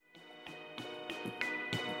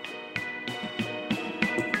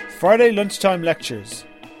Friday Lunchtime Lectures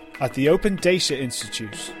at the Open Data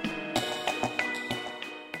Institute.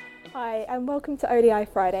 Hi and welcome to ODI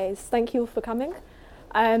Fridays. Thank you all for coming.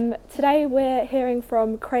 Today we're hearing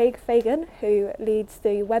from Craig Fagan, who leads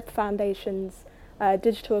the Web Foundation's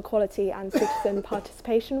digital equality and citizen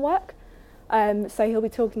participation work. So he'll be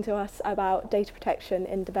talking to us about data protection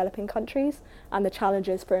in developing countries and the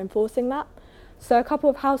challenges for enforcing that. So a couple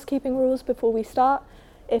of housekeeping rules before we start.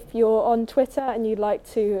 If you're on Twitter and you'd like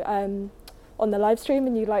to, on the live stream,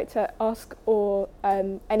 and you'd like to ask or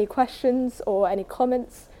any questions or any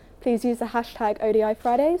comments, please use the hashtag ODI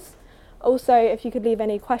Fridays. Also, if you could leave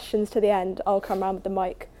any questions to the end, I'll come around with the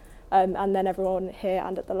mic and then everyone here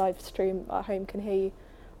and at the live stream at home can hear you.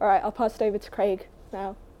 All right, I'll pass it over to Craig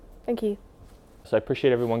now. Thank you. So I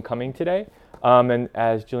appreciate everyone coming today. And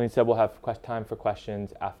as Julian said, we'll have time for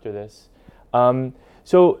questions after this.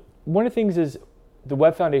 So one of the things is the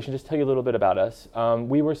Web Foundation, just tell you a little bit about us.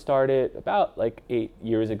 We were started about 8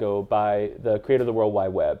 years ago by the creator of the World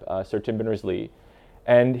Wide Web, Sir Tim Berners-Lee.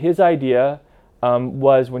 And his idea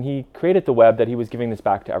was when he created the web that he was giving this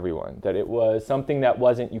back to everyone, that it was something that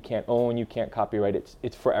wasn't, you can't own, you can't copyright,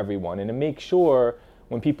 it's for everyone. And to make sure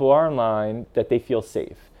when people are online that they feel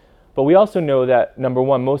safe. But we also know that, number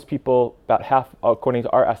one, most people, about half, according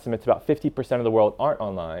to our estimates, about 50% of the world aren't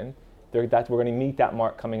online. We're going to meet that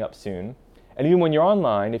mark coming up soon. And even when you're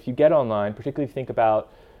online, if you get online, particularly if you think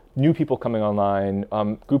about new people coming online,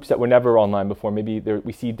 groups that were never online before, maybe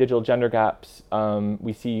we see digital gender gaps,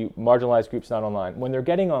 we see marginalized groups not online. When they're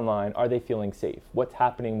getting online, are they feeling safe? What's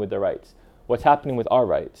happening with their rights? What's happening with our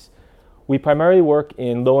rights? We primarily work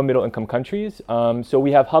in low and middle income countries. So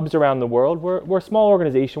we have hubs around the world. We're a small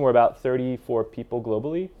organization. We're about 34 people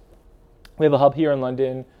globally. We have a hub here in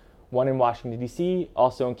London, one in Washington, D.C.,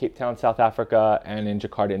 also in Cape Town, South Africa, and in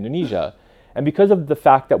Jakarta, Indonesia. And because of the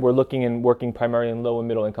fact that we're looking and working primarily in low and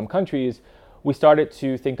middle income countries, we started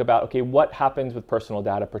to think about, okay, what happens with personal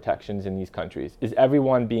data protections in these countries? Is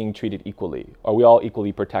everyone being treated equally? Are we all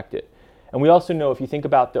equally protected? And we also know if you think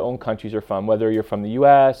about the own countries you're from, whether you're from the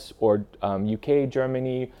US or UK,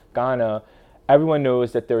 Germany, Ghana, everyone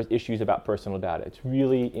knows that there's issues about personal data. It's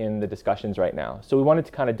really in the discussions right now. So we wanted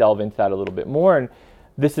to kind of delve into that a little bit more. And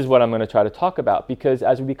this is what I'm going to try to talk about, because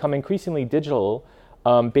as we become increasingly digital,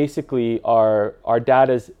 basically our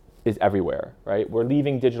data is everywhere, right? We're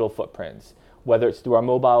leaving digital footprints, whether it's through our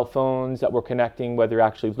mobile phones that we're connecting, whether you're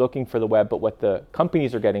actually looking for the web, but what the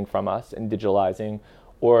companies are getting from us and digitalizing,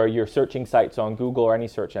 or you're searching sites on Google or any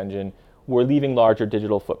search engine, we're leaving larger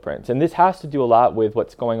digital footprints. And this has to do a lot with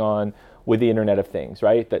what's going on with the Internet of Things,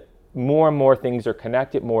 right? That more and more things are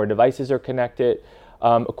connected, more devices are connected.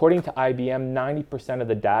 According to IBM, 90% of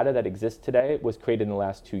the data that exists today was created in the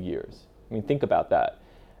last 2 years. I mean, think about that.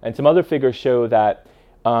 And some other figures show that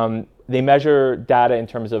they measure data in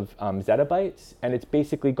terms of zettabytes, and it's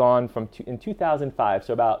basically gone from, in 2005,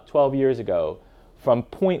 so about 12 years ago, from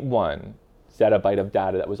 0.1 zettabyte of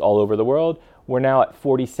data that was all over the world, we're now at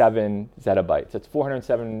 47 zettabytes. That's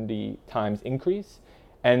 470 times increase.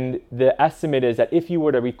 And the estimate is that if you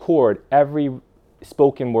were to record every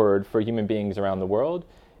spoken word for human beings around the world,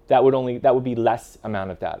 that would be less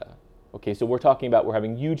amount of data. Okay, so we're talking about we're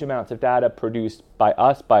having huge amounts of data produced by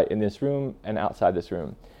us, in this room and outside this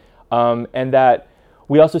room. And that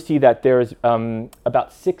we also see that there's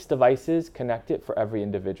about 6 devices connected for every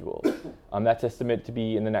individual. That's estimated to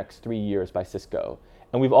be in the next 3 years by Cisco.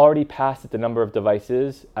 And we've already passed the number of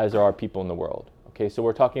devices as there are people in the world. Okay, so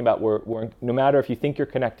we're talking about we're no matter if you think you're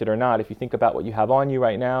connected or not, if you think about what you have on you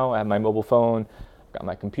right now, I have my mobile phone, I've got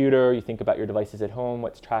my computer, you think about your devices at home,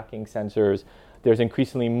 what's tracking, sensors, there's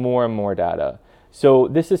increasingly more and more data. So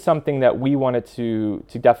this is something that we wanted to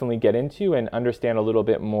definitely get into and understand a little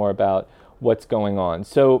bit more about what's going on.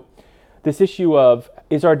 So this issue of,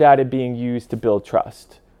 is our data being used to build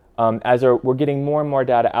trust? We're getting more and more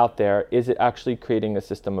data out there, is it actually creating a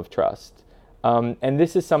system of trust? And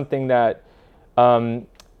this is something that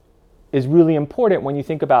is really important when you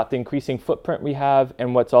think about the increasing footprint we have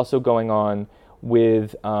and what's also going on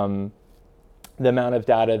with the amount of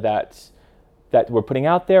data that we're putting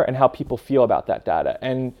out there and how people feel about that data.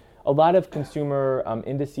 And a lot of consumer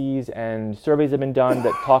indices and surveys have been done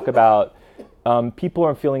that talk about people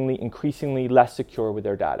are feeling increasingly less secure with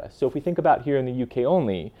their data. So if we think about here in the UK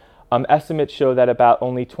only, estimates show that about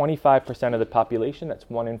only 25% of the population, that's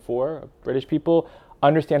 1 in 4 British people,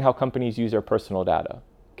 understand how companies use their personal data.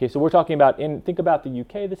 Okay, so we're talking about, think about the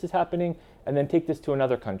UK, this is happening, and then take this to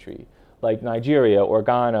another country, like Nigeria or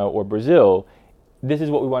Ghana or Brazil. This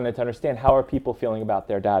is what we wanted to understand. How are people feeling about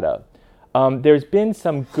their data? There's been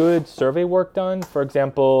some good survey work done. For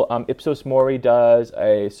example, Ipsos Mori does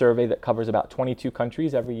a survey that covers about 22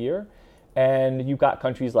 countries every year. And you've got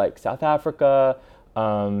countries like South Africa,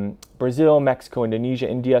 Brazil, Mexico, Indonesia,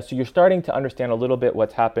 India. So you're starting to understand a little bit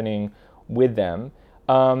what's happening with them.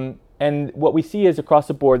 And what we see is across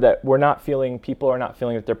the board that people are not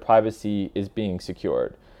feeling that their privacy is being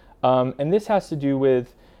secured. And this has to do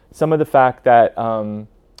with some of the fact that,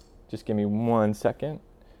 just give me 1 second.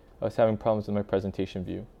 I was having problems with my presentation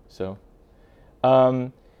view. So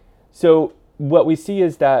what we see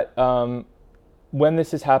is that when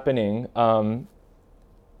this is happening, and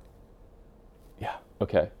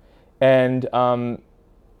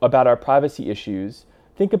about our privacy issues,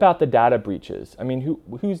 think about the data breaches. I mean,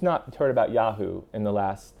 who's not heard about Yahoo in the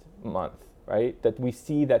last month, right? That we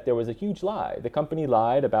see that there was a huge lie. The company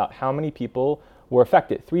lied about how many people were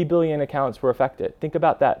affected. 3 billion accounts were affected. Think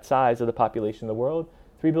about that size of the population of the world.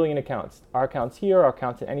 3 billion accounts. Our accounts here, our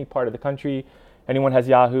accounts in any part of the country. Anyone has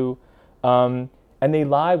Yahoo. And they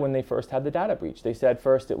lied when they first had the data breach. They said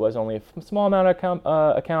first it was only a small amount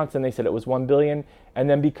of accounts, and they said it was 1 billion. And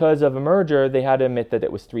then because of a merger, they had to admit that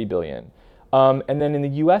it was 3 billion. And then in the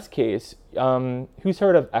US case, who's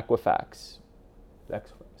heard of Equifax?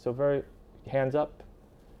 So hands up.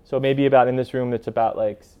 So maybe about in this room, it's about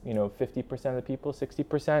 50% of the people,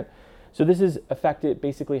 60%. So this has affected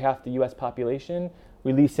basically half the US population,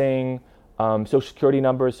 releasing social security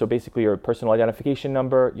numbers. So basically your personal identification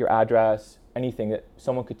number, your address, anything that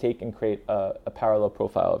someone could take and create a parallel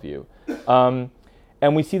profile of you.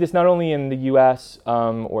 And we see this not only in the US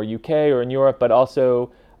or UK or in Europe, but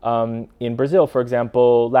also in Brazil. For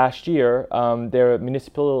example, last year, their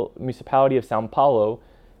municipality of Sao Paulo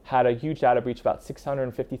had a huge data breach, about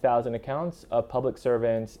 650,000 accounts of public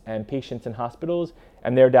servants and patients in hospitals,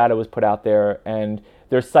 and their data was put out there. And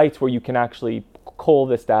there's sites where you can actually cull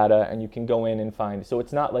this data and you can go in and find. So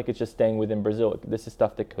it's not like it's just staying within Brazil. This is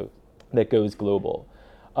stuff that goes global.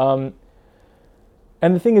 And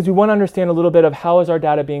the thing is, we want to understand a little bit of how is our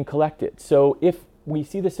data being collected. So if we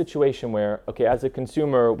see the situation where, okay, as a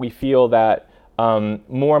consumer, we feel that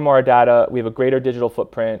more and more data, we have a greater digital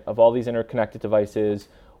footprint of all these interconnected devices.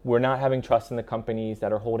 We're not having trust in the companies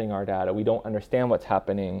that are holding our data. We don't understand what's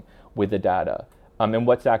happening with the data and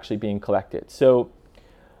what's actually being collected. So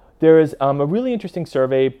there is a really interesting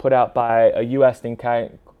survey put out by a US think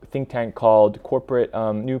tank called Corporate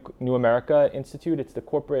New America Institute. It's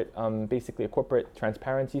the basically a corporate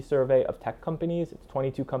transparency survey of tech companies. It's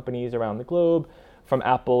 22 companies around the globe, from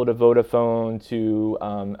Apple to Vodafone to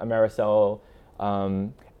Americell,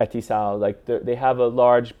 Etisal. They have a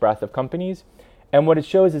large breadth of companies. And what it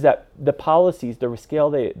shows is that the policies,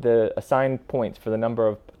 the assigned points for the number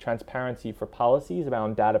of transparency for policies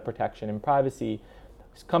around data protection and privacy,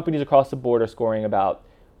 companies across the board are scoring about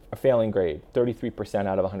a failing grade, 33%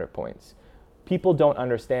 out of 100 points. People don't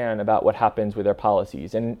understand about what happens with their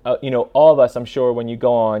policies. And all of us, I'm sure, when you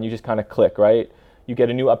go on, you just kind of click, right? You get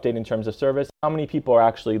a new update in terms of service. How many people are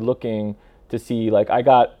actually looking to see, I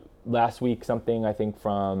got last week something, I think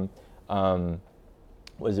from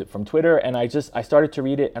from Twitter, and I started to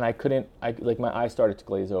read it, and my eyes started to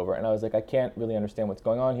glaze over, and I was like, I can't really understand what's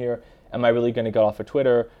going on here. Am I really going to get off of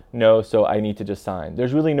Twitter? No, so I need to just sign.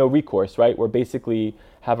 There's really no recourse, right? We're basically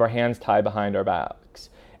have our hands tied behind our backs.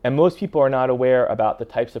 And most people are not aware about the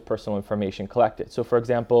types of personal information collected. So for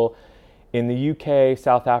example, in the UK,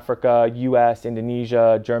 South Africa, US,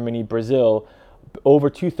 Indonesia, Germany, Brazil, over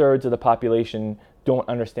 2/3 of the population don't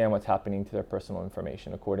understand what's happening to their personal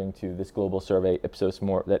information, according to this global survey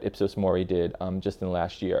that Ipsos Mori did just in the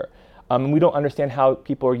last year. We don't understand how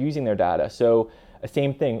people are using their data. So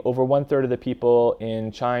same thing, over 1/3 of the people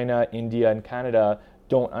in China, India, and Canada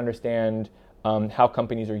don't understand how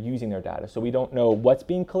companies are using their data. So we don't know what's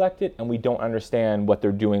being collected, and we don't understand what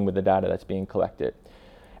they're doing with the data that's being collected.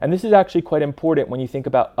 And this is actually quite important when you think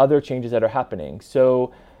about other changes that are happening.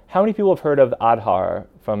 So how many people have heard of Aadhaar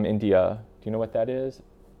from India? Do you know what that is?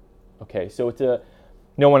 Okay, so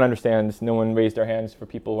no one understands. No one raised their hands for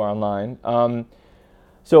people who are online.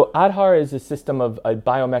 So Aadhaar is a system of a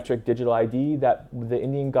biometric digital ID that the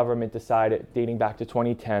Indian government decided, dating back to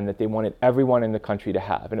 2010, that they wanted everyone in the country to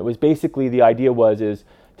have. And it was basically, the idea is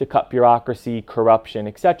to cut bureaucracy, corruption,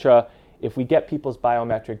 etc. If we get people's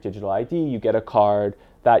biometric digital ID, you get a card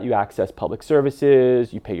that you access public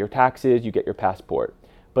services, you pay your taxes, you get your passport.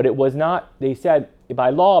 But it was not, they said,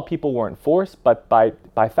 by law, people weren't forced, but by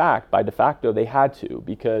de facto, they had to,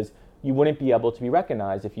 because you wouldn't be able to be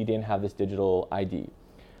recognized if you didn't have this digital ID.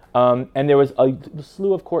 And there was a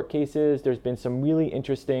slew of court cases. There's been some really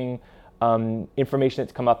interesting information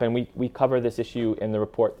that's come up, and we cover this issue in the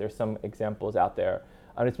report. There's some examples out there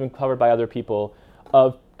and it's been covered by other people,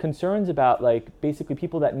 of concerns about like basically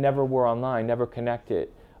people that never were online, never connected,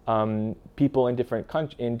 people in different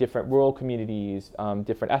rural communities,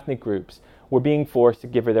 different ethnic groups, were being forced to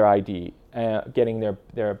give her their ID, getting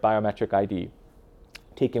their biometric ID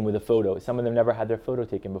taken with a photo. Some of them never had their photo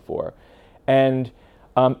taken before. And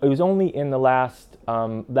it was only in the last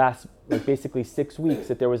like basically 6 weeks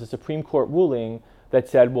that there was a Supreme Court ruling that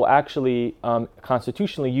said, well, actually,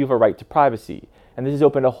 constitutionally, you have a right to privacy. And this has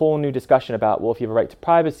opened a whole new discussion about, well, if you have a right to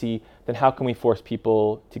privacy, then how can we force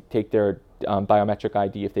people to take their biometric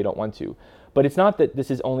ID if they don't want to? But it's not that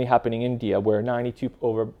this is only happening in India, where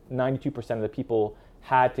over 92% of the people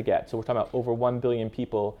had to get, so we're talking about over 1 billion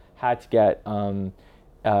people had to get the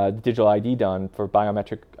digital ID done for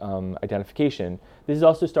biometric identification. This is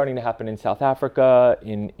also starting to happen in South Africa,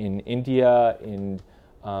 in India,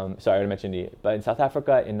 sorry, I mentioned India, but in South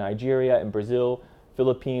Africa, in Nigeria, in Brazil,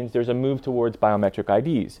 Philippines, there's a move towards biometric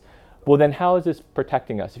IDs. Well, then how is this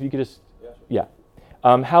protecting us? If you could just,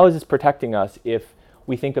 how is this protecting us if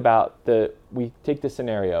we think about we take this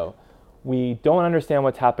scenario, we don't understand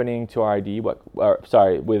what's happening to our ID, with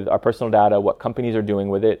our personal data, what companies are doing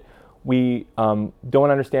with it. We don't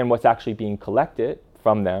understand what's actually being collected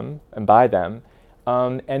from them and by them.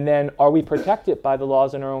 And then are we protected by the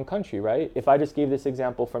laws in our own country, right? If I just gave this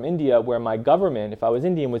example from India where my government, if I was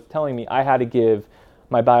Indian, was telling me I had to give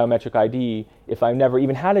my biometric ID if I've never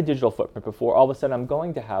even had a digital footprint before, all of a sudden I'm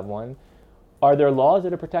going to have one. Are there laws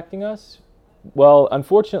that are protecting us? Well,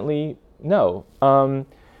 unfortunately, no.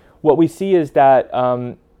 What we see is that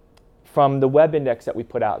from the web index that we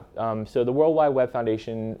put out, so the World Wide Web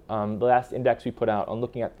Foundation, the last index we put out on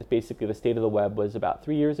looking at basically the state of the web was about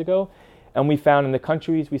 3 years ago. And we found in the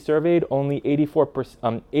countries we surveyed, only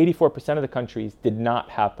 84% of the countries did not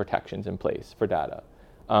have protections in place for data.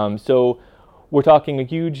 So we're talking a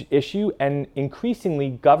huge issue, and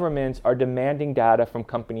increasingly governments are demanding data from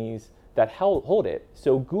companies that hold it.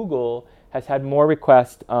 So Google has had more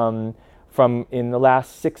requests from in the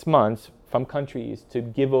last 6 months from countries to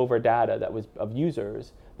give over data that was of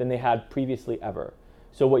users than they had previously ever.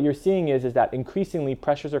 So what you're seeing is that increasingly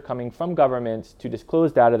pressures are coming from governments to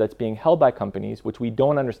disclose data that's being held by companies, which we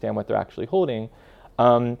don't understand what they're actually holding.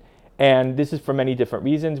 And this is for many different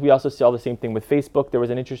reasons. We also saw the same thing with Facebook. There was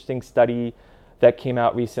an interesting study that came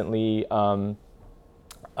out recently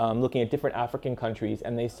looking at different African countries,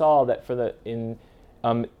 and they saw that in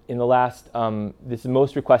the last, this is the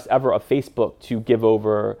most requests ever of Facebook to give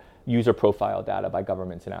over user profile data by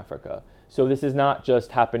governments in Africa. So this is not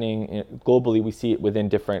just happening globally, we see it within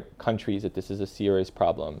different countries that this is a serious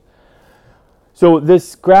problem. So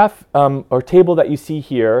this graph or table that you see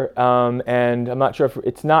here, and I'm not sure if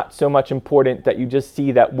it's not so much important that you just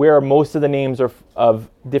see that where most of the names of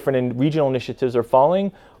different regional initiatives are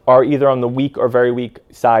falling are either on the weak or very weak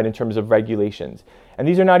side in terms of regulations. And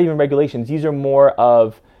these are not even regulations, these are more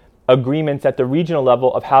of agreements at the regional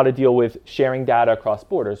level of how to deal with sharing data across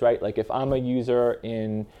borders, right? Like if I'm a user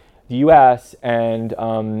in the US and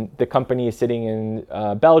the company is sitting in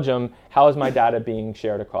Belgium, how is my data being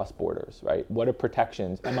shared across borders, right? What are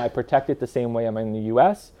protections? Am I protected the same way I'm in the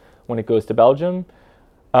US when it goes to Belgium?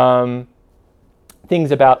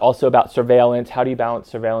 Things also about surveillance. How do you balance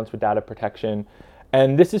surveillance with data protection?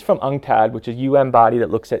 And this is from UNCTAD, which is a UN body that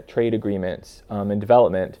looks at trade agreements and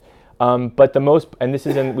development. But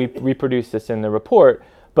we reproduced this in the report,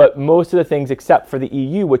 but most of the things except for the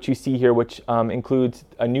EU, which you see here, which includes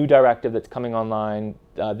a new directive that's coming online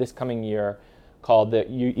this coming year called the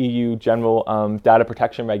EU General Data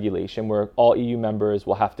Protection Regulation, where all EU members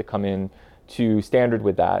will have to come in to standard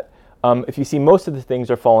with that. If you see, most of the things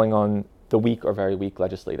are falling on the weak or very weak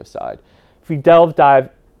legislative side. If we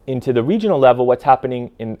dive into the regional level, what's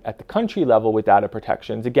happening at the country level with data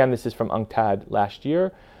protections, again, this is from UNCTAD last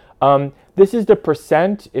year. This is the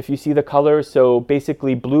percent, if you see the colors. So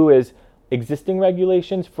basically blue is existing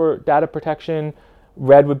regulations for data protection,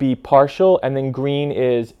 red would be partial, and then green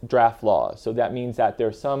is draft laws. So that means that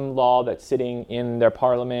there's some law that's sitting in their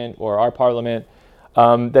parliament or our parliament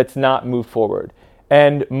that's not moved forward.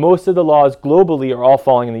 And most of the laws globally are all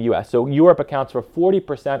falling in the US. So Europe accounts for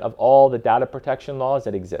 40% of all the data protection laws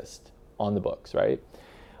that exist on the books, right?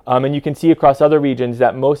 And you can see across other regions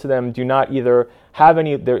that most of them do not either have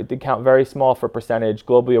any, they count very small for percentage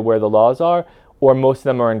globally of where the laws are, or most of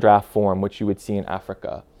them are in draft form, which you would see in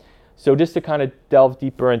Africa. So just to kind of delve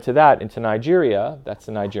deeper into that, into Nigeria, that's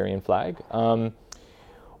the Nigerian flag,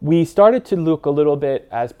 we started to look a little bit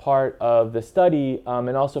as part of the study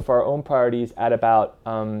and also for our own priorities at about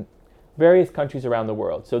various countries around the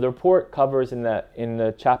world. So the report covers in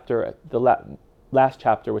the chapter, the last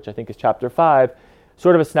chapter, which I think is chapter 5,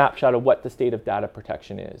 sort of a snapshot of what the state of data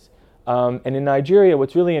protection is. And in Nigeria,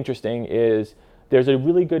 what's really interesting is there's a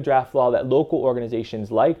really good draft law that local organizations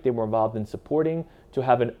they were involved in supporting, to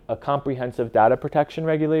have a comprehensive data protection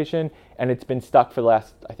regulation, and it's been stuck for the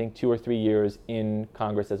last, I think, 2 or 3 years in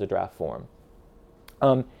Congress as a draft form.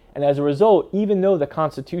 And as a result, even though the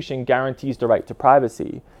Constitution guarantees the right to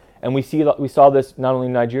privacy, and we saw this not only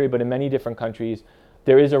in Nigeria but in many different countries,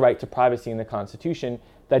 there is a right to privacy in the Constitution.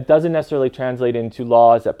 That doesn't necessarily translate into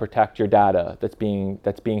laws that protect your data that's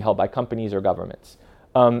being held by companies or governments.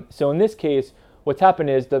 So in this case, what's happened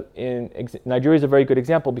is Nigeria is a very good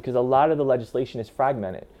example because a lot of the legislation is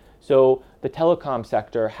fragmented. So the telecom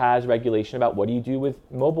sector has regulation about what do you do with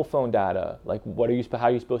mobile phone data, like how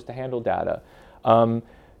are you supposed to handle data. The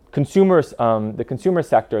consumer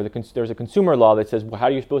sector, there's a consumer law that says, well, how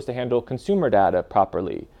are you supposed to handle consumer data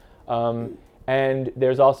properly? And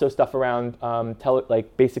there's also stuff around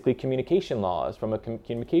basically communication laws from a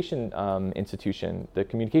communication institution, the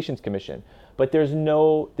Communications Commission. But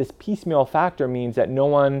this piecemeal factor means that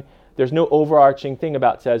there's no overarching thing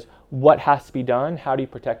about says what has to be done, how do you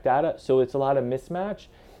protect data? So it's a lot of mismatch.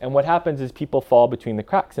 And what happens is people fall between the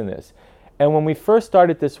cracks in this. And when we first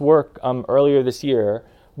started this work earlier this year,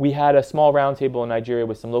 we had a small roundtable in Nigeria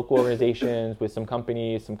with some local organizations, with some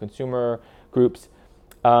companies, some consumer groups.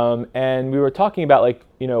 And we were talking about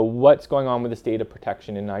what's going on with the state of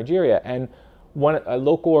protection in Nigeria. And a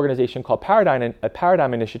local organization called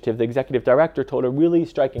Paradigm Initiative, the executive director told a really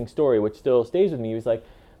striking story, which still stays with me. He was like,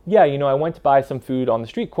 yeah, I went to buy some food on the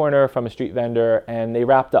street corner from a street vendor, and they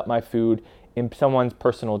wrapped up my food in someone's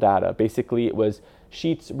personal data. Basically, it was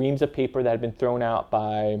reams of paper that had been thrown out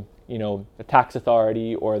by, the tax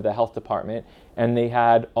authority or the health department, and they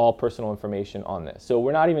had all personal information on this. So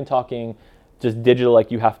we're not even talking just digital, like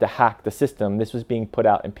you have to hack the system. This was being put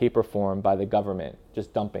out in paper form by the government,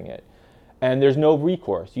 just dumping it. And there's no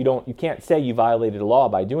recourse. You can't say you violated a law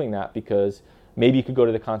by doing that, because maybe you could go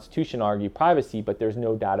to the Constitution, argue privacy, but there's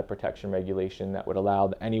no data protection regulation that would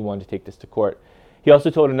allow anyone to take this to court. He also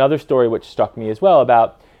told another story which struck me as well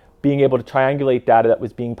about being able to triangulate data that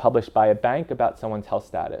was being published by a bank about someone's health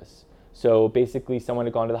status. So basically someone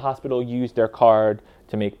had gone to the hospital, used their card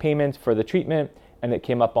to make payments for the treatment, and it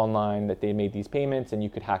came up online that they made these payments, and you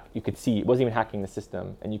could see, it wasn't even hacking the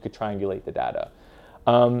system, and you could triangulate the data.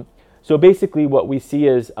 So basically what we see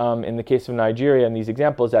is, in the case of Nigeria and these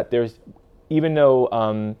examples, that even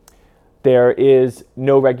though there is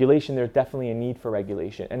no regulation, there's definitely a need for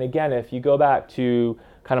regulation. And again, if you go back to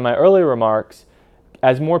kind of my earlier remarks,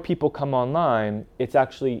 as more people come online, it's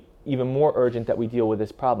actually even more urgent that we deal with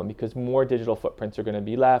this problem, because more digital footprints are going to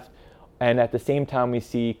be left. And at the same time, we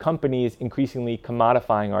see companies increasingly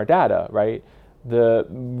commodifying our data, right? The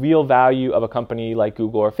real value of a company like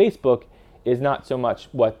Google or Facebook is not so much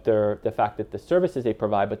the fact that the services they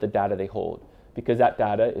provide, but the data they hold, because that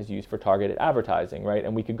data is used for targeted advertising, right?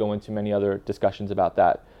 And we could go into many other discussions about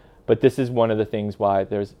that. But this is one of the things why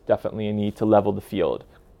there's definitely a need to level the field.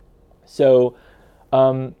 So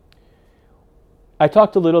I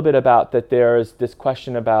talked a little bit about that there's this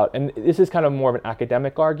question about, and this is kind of more of an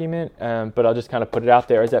academic argument, but I'll just kind of put it out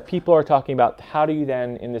there, is that people are talking about how do you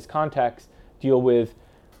then, in this context, deal with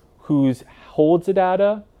who holds the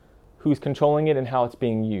data, who's controlling it, and how it's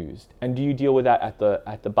being used. And do you deal with that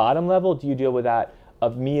at the bottom level? Do you deal with that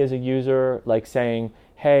of me as a user, like saying,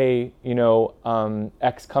 hey,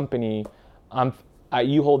 X company,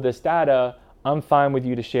 you hold this data, I'm fine with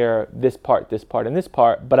you to share this part, and this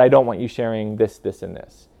part, but I don't want you sharing this, and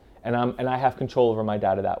this. And I have control over my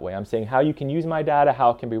data that way. I'm saying how you can use my data,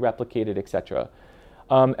 how it can be replicated, etc.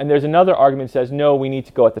 And there's another argument that says, no, we need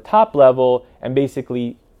to go at the top level and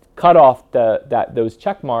basically cut off those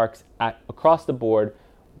check marks across the board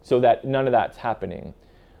so that none of that's happening.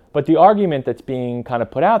 But the argument that's being kind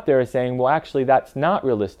of put out there is saying, well, actually, that's not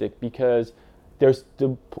realistic, because there's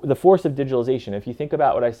the force of digitalization. If you think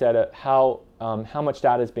about what I said, how much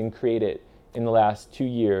data has been created in the last 2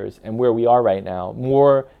 years and where we are right now,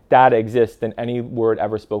 more data exists than any word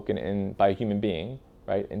ever spoken by a human being,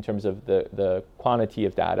 right, in terms of the quantity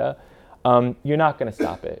of data. You're not going to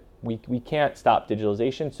stop it. We can't stop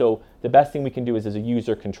digitalization, so the best thing we can do is as a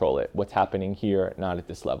user control it, what's happening here, not at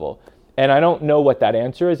this level. And I don't know what that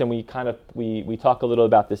answer is, and we talk a little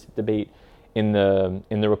about this debate in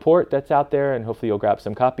the report that's out there, and hopefully you'll grab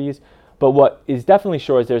some copies. But what is definitely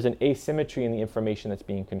sure is there's an asymmetry in the information that's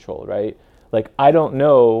being controlled, right? Like, I don't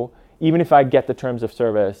know, even if I get the terms of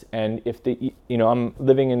service, and if I'm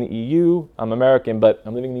living in the EU, I'm American, but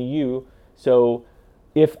I'm living in the EU, so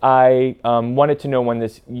if I wanted to know when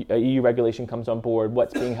this EU regulation comes on board,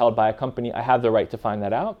 what's being held by a company, I have the right to find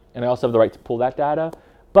that out, and I also have the right to pull that data.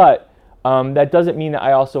 But That doesn't mean that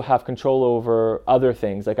I also have control over other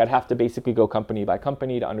things. Like I'd have to basically go company by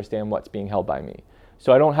company to understand what's being held by me.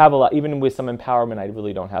 So I don't have a lot, even with some empowerment, I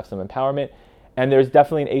really don't have some empowerment. And there's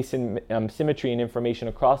definitely an asymmetry in information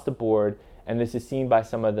across the board. And this is seen by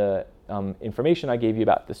some of the information I gave you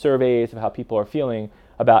about the surveys of how people are feeling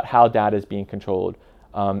about how data is being controlled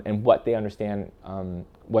and what they understand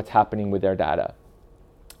what's happening with their data.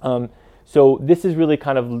 So this is really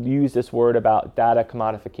kind of use this word about data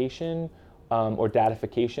commodification or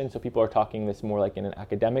datification. So people are talking this more like in an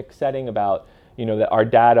academic setting about, that our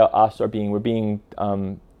data, we're being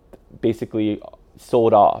basically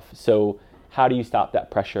sold off. So how do you stop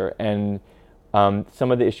that pressure? And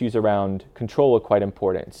some of the issues around control are quite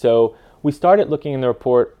important. So we started looking in the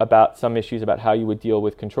report about some issues about how you would deal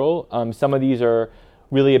with control. Some of these are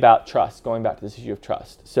really about trust, going back to this issue of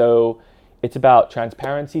trust. So it's about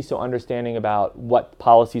transparency, so understanding about what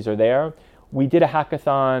policies are there. We did a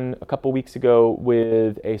hackathon a couple weeks ago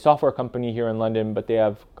with a software company here in London, but they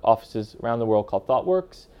have offices around the world called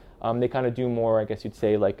ThoughtWorks. They kind of do more, I guess you'd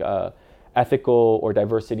say, like a ethical or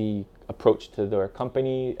diversity approach to their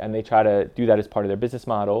company, and they try to do that as part of their business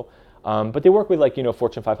model. But they work with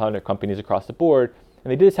Fortune 500 companies across the board,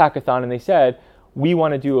 and they did this hackathon, and they said, we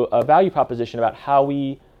want to do a value proposition about how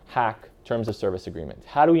we hack terms of service agreements.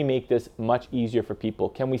 How do we make this much easier for people?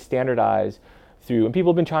 Can we standardize through, and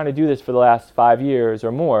people have been trying to do this for the last 5 years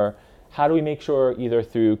or more, how do we make sure either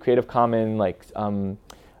through Creative Commons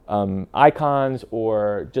icons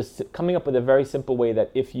or just coming up with a very simple way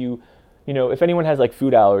that if if anyone has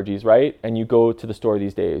food allergies, right, and you go to the store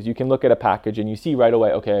these days, you can look at a package and you see right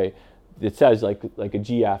away, okay, it says like a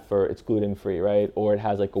GF or it's gluten free, right? Or it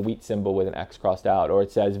has a wheat symbol with an X crossed out, or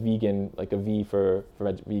it says vegan, like a V for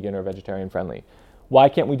vegan or vegetarian friendly. Why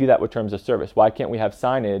can't we do that with terms of service? Why can't we have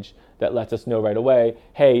signage that lets us know right away,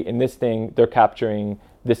 hey, in this thing, they're capturing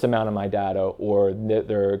this amount of my data, or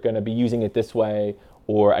they're going to be using it this way,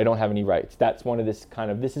 or I don't have any rights. That's one of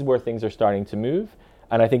this is where things are starting to move.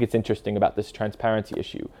 And I think it's interesting about this transparency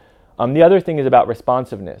issue. The other thing is about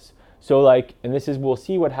responsiveness. So and we'll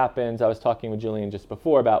see what happens. I was talking with Julian just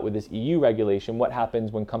before about with this EU regulation, what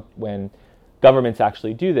happens when governments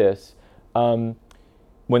actually do this,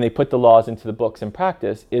 when they put the laws into the books and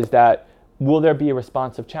practice, is that will there be a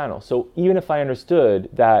responsive channel? So even if I understood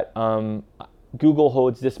that Google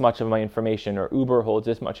holds this much of my information or Uber holds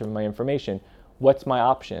this much of my information, what's my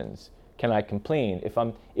options? Can I complain?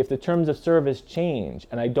 If the terms of service change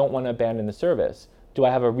and I don't want to abandon the service, do I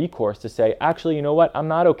have a recourse to say, actually, you know what, I'm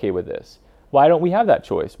not okay with this? Why don't we have that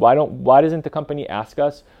choice? Why doesn't the company ask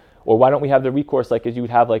us? Or why don't we have the recourse as you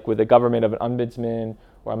would have with the government of an ombudsman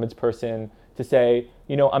or ombudsperson to say,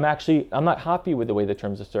 I'm not happy with the way the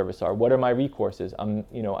terms of service are. What are my recourses?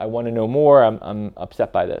 I want to know more. I'm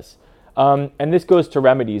upset by this. And this goes to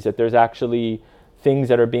remedies, that there's actually things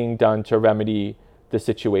that are being done to remedy the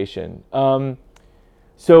situation.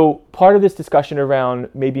 So part of this discussion around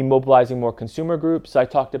maybe mobilizing more consumer groups, I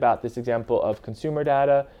talked about this example of consumer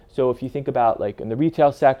data. So if you think about in the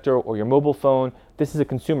retail sector or your mobile phone, this is a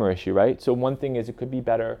consumer issue, right? So one thing is it could be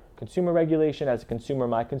better consumer regulation as a consumer,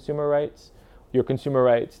 my consumer rights, your consumer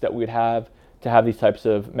rights that we'd have to have these types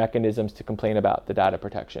of mechanisms to complain about the data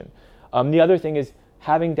protection. The other thing is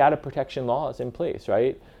having data protection laws in place,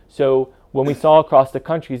 right? So when we saw across the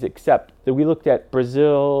countries, except that we looked at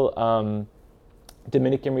Brazil,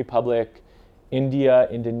 Dominican Republic, India,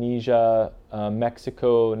 Indonesia,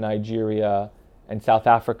 Mexico, Nigeria, and South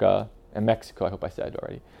Africa, and Mexico, I hope I said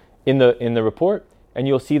already, in the report. And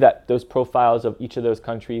you'll see that those profiles of each of those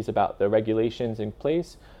countries about the regulations in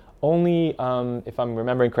place, only, if I'm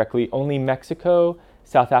remembering correctly, only Mexico,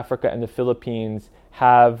 South Africa, and the Philippines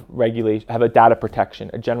have a data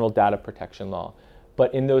protection, a general data protection law.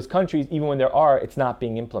 But in those countries, even when it's not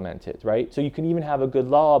being implemented, right? So you can even have a good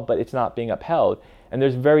law, but it's not being upheld. And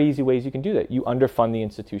there's very easy ways you can do that. You underfund the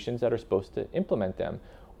institutions that are supposed to implement them.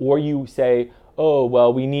 Or you say, oh,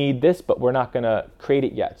 well, we need this, but we're not going to create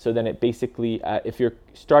it yet. So then it basically, if you're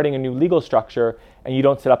starting a new legal structure and you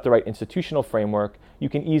don't set up the right institutional framework, you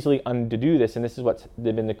can easily undo this. And this is what's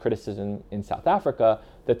been the criticism in South Africa,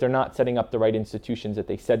 that they're not setting up the right institutions that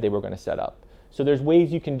they said they were going to set up. So there's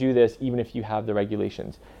ways you can do this even if you have the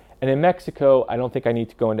regulations. And in Mexico, I don't think I need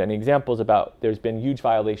to go into any examples about there's been huge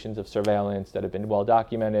violations of surveillance that have been well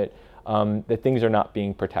documented, that things are not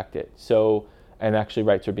being protected. So, and actually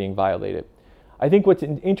rights are being violated. I think what's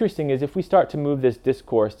interesting is if we start to move this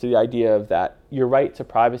discourse to the idea of that your right to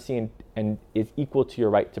privacy and is equal to your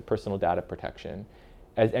right to personal data protection,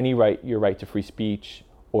 as any right, your right to free speech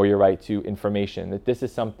or your right to information, that this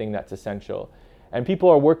is something that's essential. And people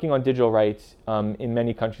are working on digital rights in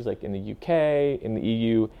many countries, like in the UK, in the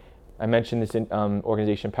EU, I mentioned this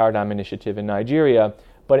organization Paradigm Initiative in Nigeria,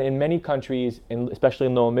 but in many countries, especially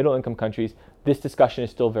in low and middle income countries, this discussion is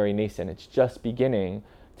still very nascent. It's just beginning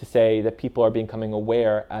to say that people are becoming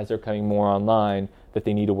aware as they're coming more online that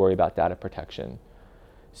they need to worry about data protection.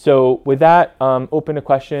 So with that, open to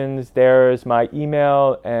questions. There's my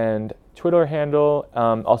email and Twitter handle,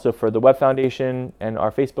 also for the Web Foundation and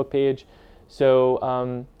our Facebook page. So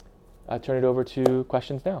I'll turn it over to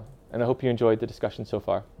questions now. And I hope you enjoyed the discussion so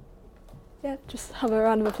far. Yeah, just have a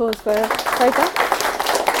round of applause for Fraser.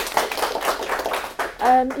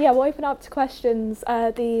 Yeah, we'll open up to questions.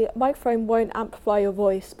 The microphone won't amplify your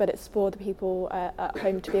voice, but it's for the people at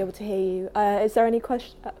home to be able to hear you. Is there any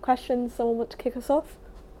questions someone want to kick us off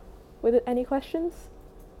with? Any questions?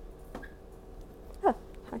 Ah,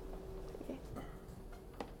 hi. Okay.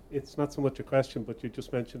 It's not so much a question, but you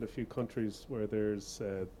just mentioned a few countries where there's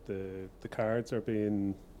the cards are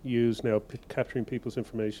being used now, capturing people's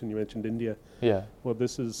information. You mentioned India. Yeah. Well,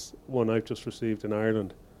 this is one I've just received in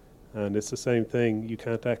Ireland. And it's the same thing. You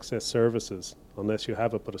can't access services unless you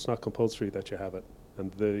have it, but it's not compulsory that you have it.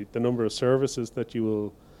 And the number of services that you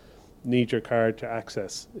will need your card to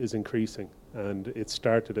access is increasing. And it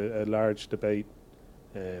started a large debate.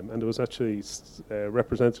 And there was actually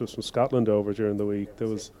representatives from Scotland over during the week. There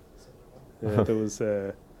was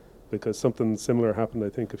because something similar happened, I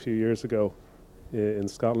think, a few years ago in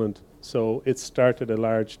Scotland. So it started a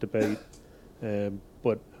large debate.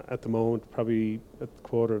 But at the moment, probably a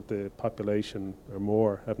quarter of the population or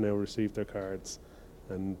more have now received their cards.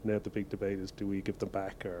 And now the big debate is, do we give them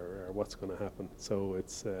back or what's going to happen? So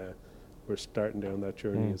it's we're starting down that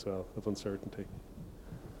journey as well of uncertainty.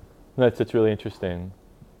 That's really interesting.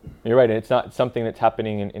 You're right. It's not something that's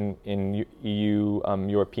happening in EU,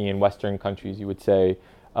 European, Western countries, you would say.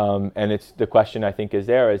 And it's the question I think is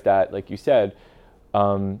that, like you said,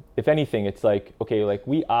 if anything, it's like, okay, like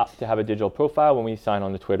we opt to have a digital profile when we sign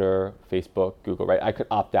on to Twitter, Facebook, Google, right? I could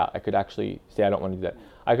opt out. I could actually say I don't want to do that.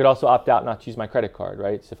 I could also opt out not to use my credit card,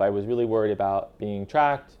 right? So if I was really worried about being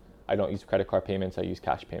tracked, I don't use credit card payments, I use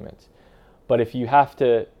cash payments. But if you have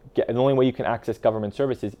to get, the only way you can access government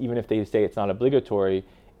services, even if they say it's not obligatory,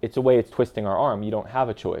 it's a way it's twisting our arm. You don't have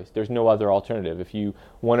a choice. There's no other alternative. If you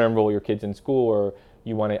want to enroll your kids in school or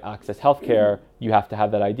you want to access healthcare, you have to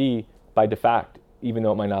have that ID by default. Even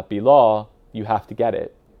though it might not be law, you have to get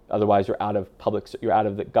it. Otherwise, you're out of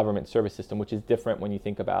the government service system, which is different when you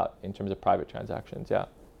think about in terms of private transactions. Yeah.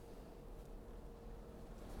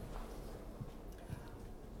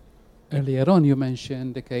 Earlier on, you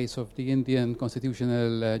mentioned the case of the Indian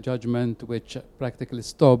constitutional judgment, which practically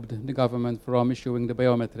stopped the government from issuing the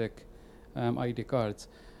biometric ID cards.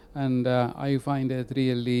 And I find it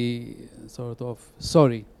really sort of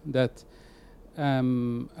sorry that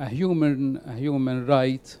a human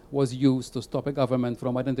right was used to stop a government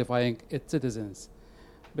from identifying its citizens,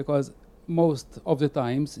 because most of the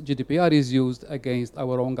times GDPR is used against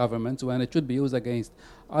our own governments when it should be used against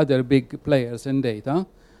other big players in data,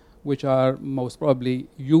 which are most probably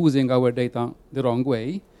using our data the wrong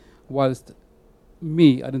way, whilst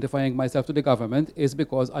me identifying myself to the government is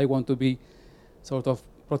because I want to be sort of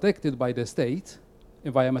protected by the state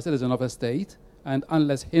if I am a citizen of a state. And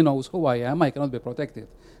unless he knows who I am, I cannot be protected.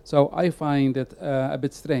 So I find it a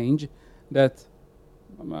bit strange that,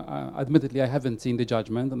 admittedly, I haven't seen the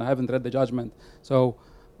judgment and I haven't read the judgment. So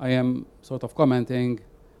I am sort of commenting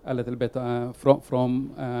a little bit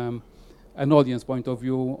from an audience point of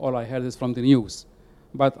view. All I heard is from the news.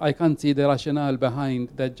 But I can't see the rationale behind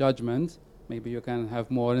that judgment. Maybe you can have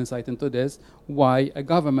more insight into this, why a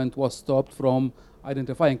government was stopped from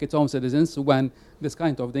identifying its own citizens when this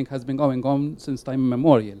kind of thing has been going on since time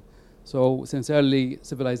immemorial. So since early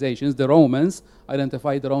civilizations, the Romans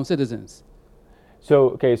identified their own citizens. So,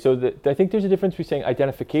 okay, so I think there's a difference between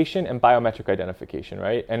identification and biometric identification,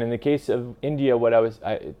 right? And in the case of India,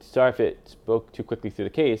 sorry if it spoke too quickly through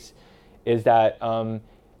the case, is that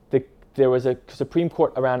there was a Supreme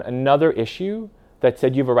Court around another issue that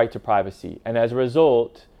said you have a right to privacy. And as a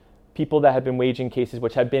result, people that had been waging cases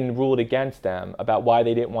which had been ruled against them about why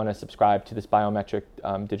they didn't want to subscribe to this biometric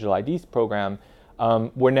digital IDs program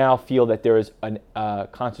were now feel that there is a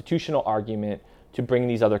constitutional argument to bring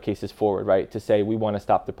these other cases forward, right? To say we want to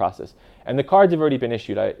stop the process. And the cards have already been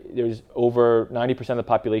issued. There's over 90% of the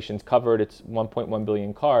population's covered. It's 1.1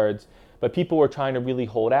 billion cards. But people were trying to really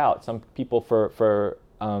hold out. Some people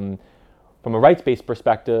from a rights-based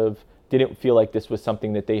perspective didn't feel like this was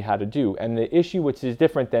something that they had to do. And the issue, which is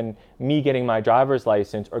different than me getting my driver's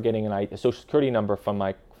license or getting a social security number from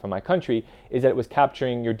my country, is that it was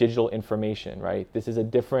capturing your digital information, right? This is a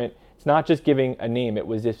different, it's not just giving a name, it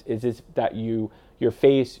was this that your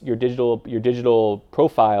face, your digital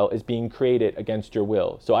profile is being created against your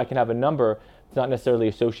will. So I can have a number. It's not necessarily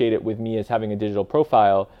associated with me as having a digital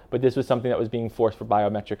profile, but this was something that was being forced for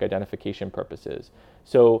biometric identification purposes.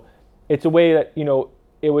 So it's a way that,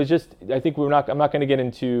 it was just, I think I'm not going to get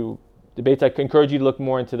into debates. I encourage you to look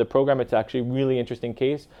more into the program. It's actually a really interesting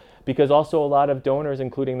case, because also a lot of donors,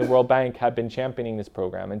 including the World Bank, have been championing this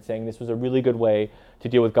program and saying this was a really good way to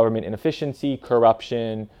deal with government inefficiency,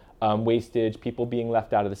 corruption, wastage, people being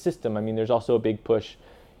left out of the system. I mean, there's also a big push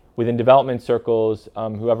within development circles,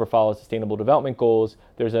 whoever follows Sustainable Development Goals,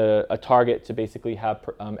 there's a target to basically have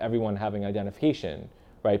everyone having identification,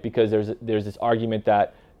 right? Because there's this argument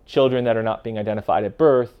that children that are not being identified at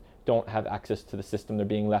birth don't have access to the system. They're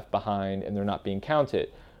being left behind and they're not being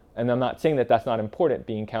counted. And I'm not saying that that's not important,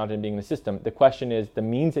 being counted and being in the system. The question is the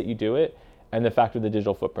means that you do it and the fact of the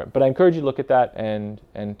digital footprint. But I encourage you to look at that and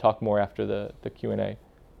talk more after the Q&A.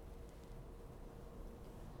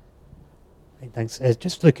 Thanks.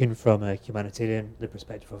 Just looking from the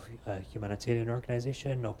perspective of a humanitarian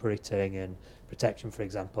organisation operating in protection, for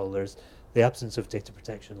example, there's the absence of data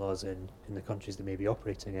protection laws in the countries they may be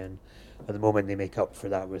operating in. At the moment, they make up for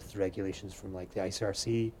that with regulations from like the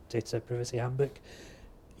ICRC Data Privacy Handbook.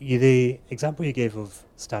 The example you gave of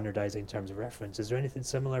standardising terms of reference, is there anything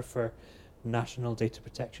similar for national data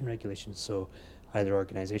protection regulations? So either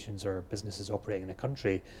organisations or businesses operating in a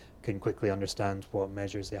country can quickly understand what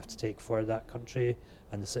measures they have to take for that country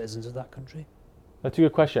and the citizens of that country? That's a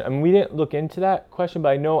good question. I mean, we didn't look into that question, but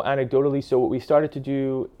I know anecdotally, so what we started to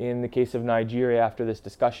do in the case of Nigeria after this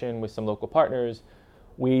discussion with some local partners,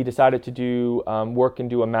 we decided to do work and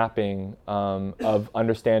do a mapping of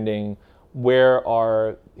understanding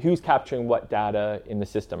who's capturing what data in the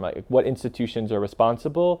system, like what institutions are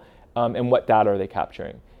responsible and what data are they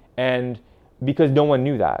capturing. And because no one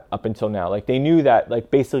knew that up until now. Like they knew that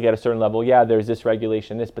like basically at a certain level, yeah, there's this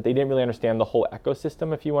regulation, but they didn't really understand the whole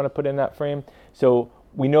ecosystem, if you want to put in that frame. So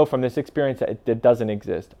we know from this experience that it doesn't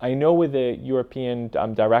exist. I know with the European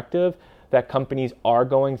directive that companies are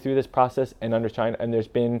going through this process and understanding, and there's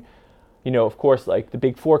been, of course, like the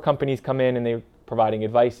big four companies come in and they're providing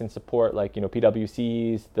advice and support, like,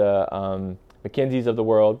 PwCs, the McKinseys of the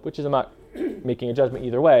world, which is, I'm not making a judgment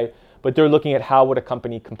either way, but they're looking at how would a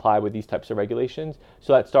company comply with these types of regulations.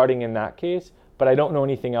 So that's starting in that case, but I don't know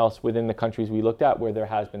anything else within the countries we looked at where there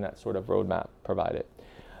has been that sort of roadmap provided.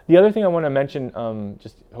 The other thing I want to mention,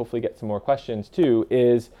 just hopefully get some more questions too,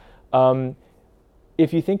 is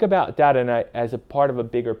if you think about data as a part of a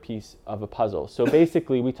bigger piece of a puzzle. So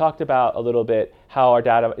basically we talked about a little bit how our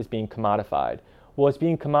data is being commodified. Well, it's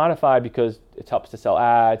being commodified because it helps to sell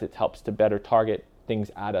ads, it helps to better target things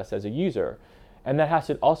at us as a user. And that has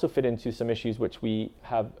to also fit into some issues which we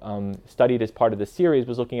have studied as part of the series,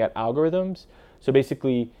 was looking at algorithms. So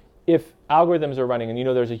basically, if algorithms are running,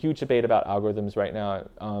 and there's a huge debate about algorithms right now,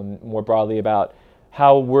 more broadly about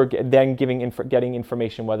how we're then getting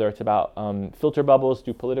information, whether it's about filter bubbles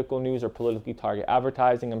through political news or politically target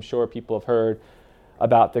advertising. I'm sure people have heard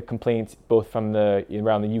about the complaints both from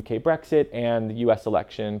around the UK Brexit and the US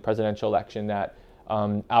election, presidential election, that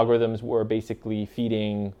algorithms were basically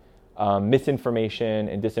feeding misinformation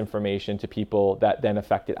and disinformation to people that then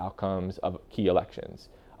affected outcomes of key elections.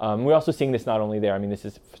 We're also seeing this not only there. I mean, this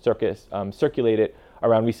is circulated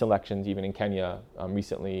around recent elections, even in Kenya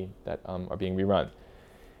recently, that are being rerun.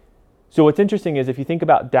 So what's interesting is if you think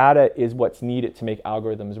about data is what's needed to make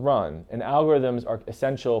algorithms run, and algorithms are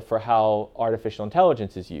essential for how artificial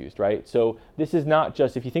intelligence is used, right? So this is not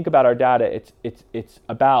just, if you think about our data, it's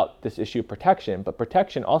about this issue of protection, but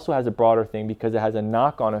protection also has a broader thing because it has a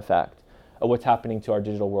knock-on effect of what's happening to our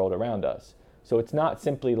digital world around us. So it's not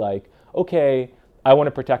simply like, okay, I want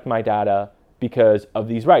to protect my data because of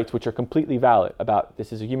these rights, which are completely valid, about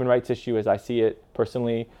this is a human rights issue as I see it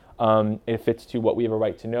personally. It fits to what we have a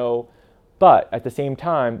right to know. But at the same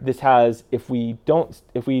time, this has, if we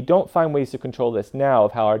don't find ways to control this now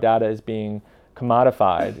of how our data is being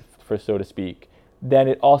commodified, for so to speak, then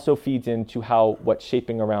it also feeds into what's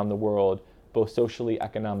shaping around the world, both socially,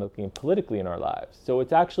 economically, and politically in our lives. So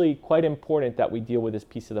it's actually quite important that we deal with this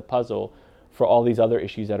piece of the puzzle for all these other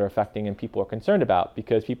issues that are affecting and people are concerned about,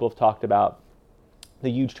 because people have talked about the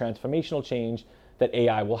huge transformational change that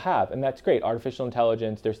AI will have. And that's great. Artificial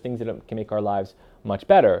intelligence, there's things that it can make our lives much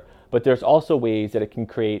better, but there's also ways that it can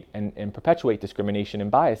create and perpetuate discrimination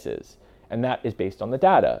and biases. And that is based on the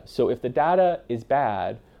data. So if the data is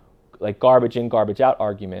bad, like garbage in, garbage out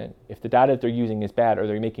argument, if the data that they're using is bad or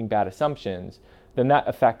they're making bad assumptions, then that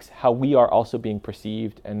affects how we are also being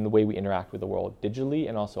perceived and the way we interact with the world digitally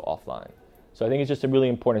and also offline. So I think it's just really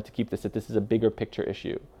important to keep that this is a bigger picture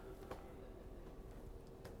issue.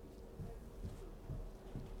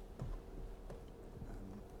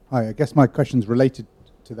 Hi, I guess my question's related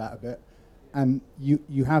to that a bit. And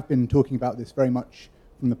you have been talking about this very much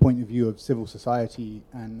from the point of view of civil society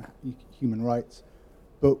and human rights.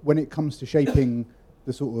 But when it comes to shaping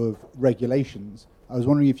the sort of regulations, I was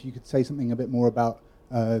wondering if you could say something a bit more about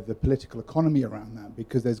the political economy around that,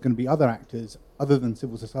 because there's going to be other actors other than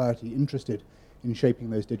civil society interested in shaping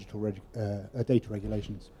those digital data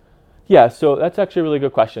regulations. Yeah, so that's actually a really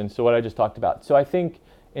good question. So what I just talked about. So I think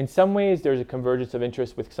in some ways there's a convergence of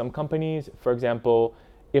interest with some companies. For example,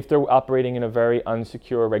 if they're operating in a very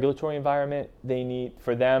unsecure regulatory environment, they need,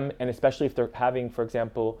 for them, and especially if they're having, for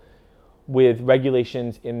example, with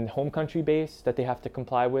regulations in home country base that they have to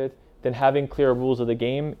comply with, then having clear rules of the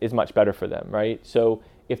game is much better for them, right? So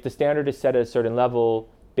if the standard is set at a certain level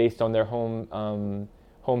based on their home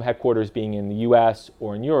headquarters being in the US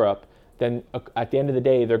or in Europe, then at the end of the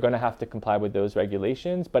day, they're going to have to comply with those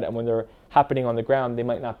regulations. But when they're happening on the ground, they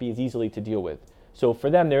might not be as easily to deal with. So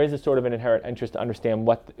for them, there is a sort of an inherent interest to understand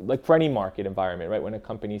what, like for any market environment, right? When a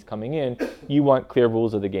company's coming in, you want clear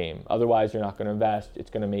rules of the game. Otherwise, you're not going to invest.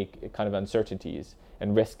 It's going to make kind of uncertainties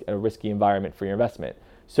and a risky environment for your investment.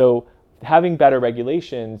 So having better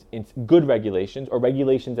regulations, good regulations, or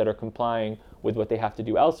regulations that are complying with what they have to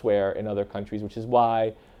do elsewhere in other countries, which is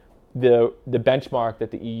why the benchmark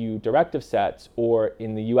that the EU directive sets, or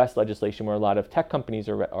in the US legislation where a lot of tech companies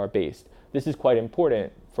are based, this is quite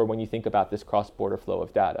important for when you think about this cross-border flow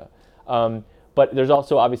of data. But there's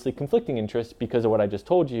also obviously conflicting interests because of what I just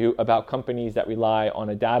told you about companies that rely on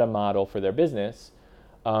a data model for their business,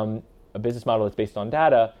 a business model that's based on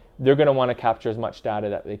data. They're going to want to capture as much data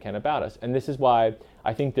that they can about us. And this is why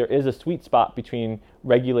I think there is a sweet spot between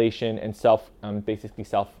regulation and voluntary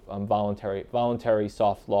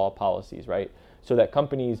soft law policies, right? So that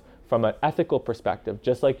companies, from an ethical perspective,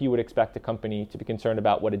 just like you would expect a company to be concerned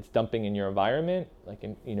about what it's dumping in your environment,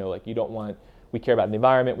 we care about the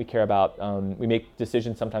environment, we care about, we make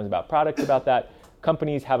decisions sometimes about products about that.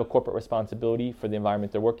 Companies have a corporate responsibility for the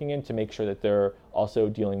environment they're working in to make sure that they're also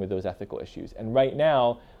dealing with those ethical issues. And right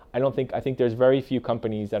now, I think there's very few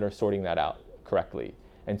companies that are sorting that out correctly.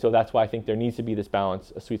 And so that's why I think there needs to be this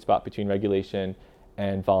balance, a sweet spot between regulation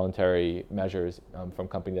and voluntary measures from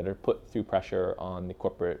companies that are put through pressure on the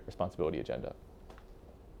corporate responsibility agenda.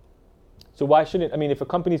 So why shouldn't, if a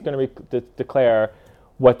company is going to declare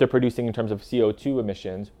what they're producing in terms of CO2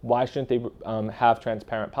 emissions, why shouldn't they have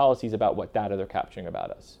transparent policies about what data they're capturing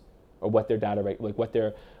about us, or what their data what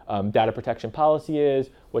their data protection policy is,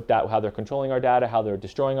 how they're controlling our data, how they're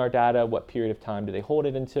destroying our data, what period of time do they hold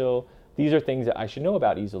it until? These are things that I should know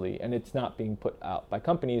about easily, and it's not being put out by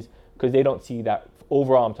companies because they don't see that.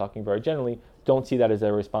 Overall, I'm talking very generally, don't see that as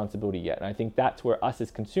their responsibility yet. And I think that's where us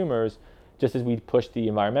as consumers, just as we push the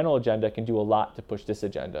environmental agenda, can do a lot to push this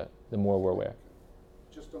agenda, the more we're aware.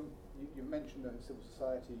 Just on, you mentioned civil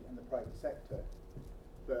society and the private sector,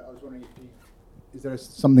 but I was wondering is there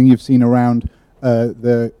something you've seen around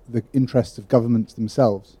the interests of governments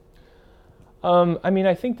themselves?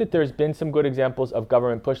 I think that there's been some good examples of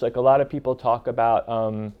government push. Like a lot of people talk about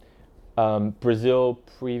Brazil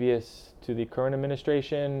previous to the current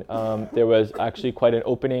administration. There was actually quite an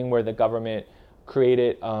opening where the government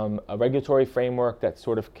created a regulatory framework that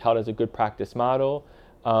sort of held as a good practice model.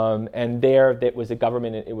 And there, that was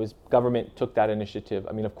government took that initiative.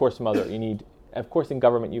 Of course, in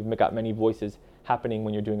government, you've got many voices happening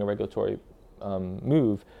when you're doing a regulatory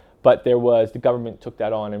move. But the government took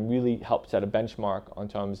that on and really helped set a benchmark on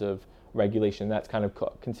terms of regulation. That's kind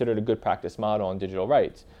of considered a good practice model on digital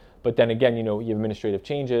rights. But then again, you have administrative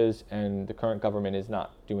changes, and the current government is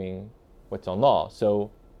not doing what's on law.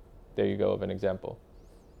 So there you go of an example.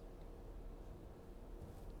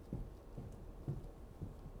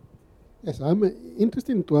 Yes, I'm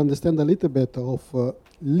interested to understand a little bit of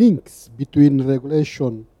links between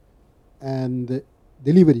regulation and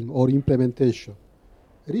delivering or implementation.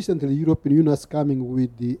 Recently, the European Union is coming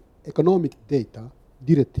with the economic data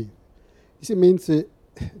directive. This means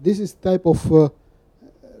this is type of,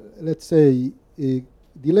 let's say, a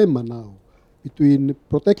dilemma now between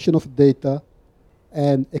protection of data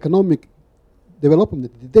and economic development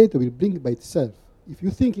that the data will bring by itself. If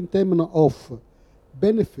you think in terms of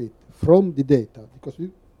benefit from the data, because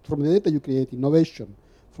from the data you create innovation,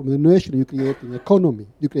 from the innovation you create an economy,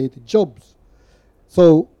 you create jobs.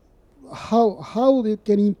 So how they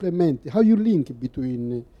can implement, how you link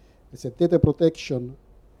between, let's say, data protection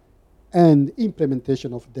and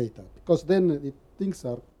implementation of data, because then the things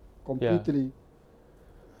are completely... Yeah.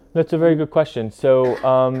 That's a very good question. So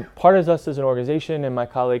part of us as an organization, and my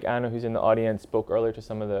colleague Anna, who's in the audience, spoke earlier to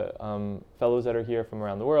some of the fellows that are here from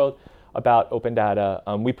around the world about open data.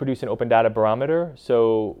 We produce an open data barometer.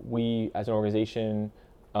 So we, as an organization,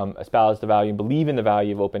 espouse the value and believe in the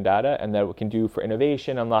value of open data and that it can do for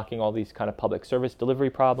innovation, unlocking all these kind of public service delivery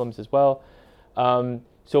problems as well.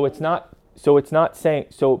 So it's not saying,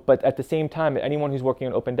 but at the same time, anyone who's working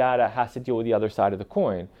on open data has to deal with the other side of the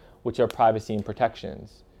coin, which are privacy and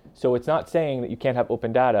protections. So it's not saying that you can't have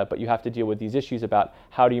open data, but you have to deal with these issues about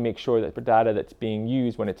how do you make sure that the data that's being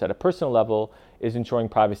used when it's at a personal level is ensuring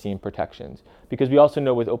privacy and protections. Because we also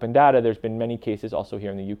know with open data, there's been many cases also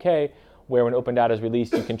here in the UK where when open data is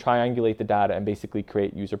released, you can triangulate the data and basically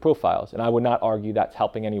create user profiles. And I would not argue that's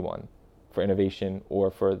helping anyone for innovation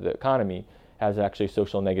or for the economy. It has actually a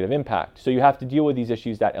social negative impact. So you have to deal with these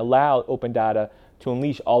issues that allow open data to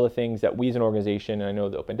unleash all the things that we as an organization, and I know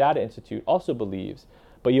the Open Data Institute also believes,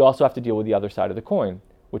 but you also have to deal with the other side of the coin,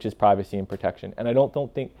 which is privacy and protection. And I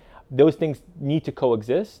don't think those things need to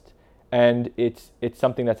coexist, and it's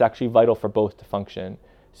something that's actually vital for both to function.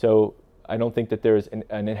 So I don't think that there's an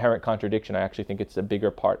inherent contradiction. I actually think it's a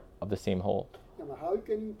bigger part of the same whole. How you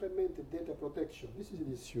can implement data protection? This is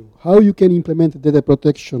the issue. How you can implement data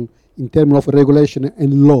protection in terms of regulation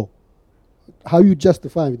and law? How you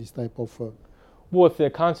justify this type of... Well, if the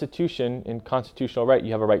Constitution, in constitutional right,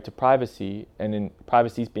 you have a right to privacy, and in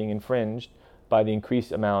privacy is being infringed by the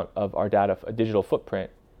increased amount of our data, a digital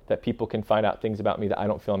footprint, that people can find out things about me that I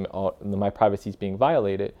don't feel my privacy is being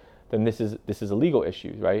violated, then this is a legal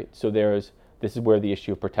issue, right? So this is where the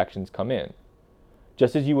issue of protections come in.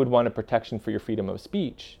 Just as you would want a protection for your freedom of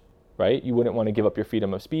speech, right? You wouldn't want to give up your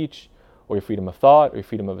freedom of speech or your freedom of thought or your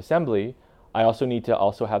freedom of assembly. I also need to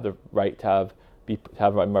also have the right to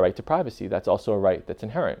have my right to privacy. That's also a right that's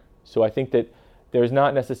inherent. So I think that there's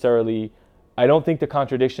not necessarily, I don't think the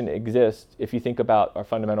contradiction exists. If you think about our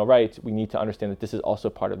fundamental rights, we need to understand that this is also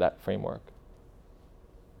part of that framework.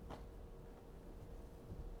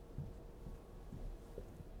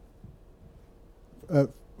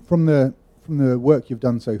 From the work you've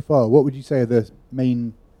done so far, what would you say are the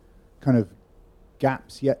main kind of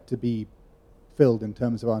gaps yet to be filled in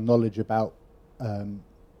terms of our knowledge about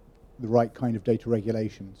the right kind of data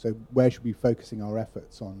regulation? So where should we be focusing our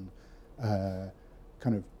efforts on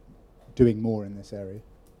kind of doing more in this area?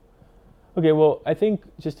 Okay, well, I think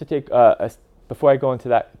just to take, before I go into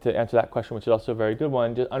that, to answer that question, which is also a very good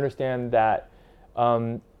one, just understand that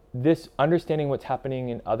this understanding what's happening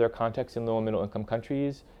in other contexts in low and middle income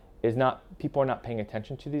countries is not, people are not paying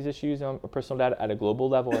attention to these issues on personal data at a global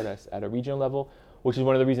level or at a regional level, which is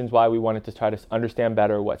one of the reasons why we wanted to try to understand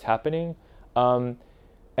better what's happening.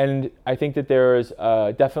 And I think that there's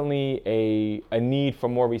definitely a need for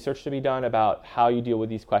more research to be done about how you deal with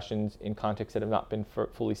these questions in contexts that have not been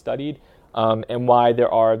fully studied, and why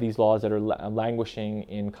there are these laws that are languishing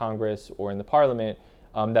in Congress or in the Parliament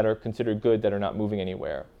that are considered good that are not moving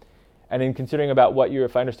anywhere. And in considering about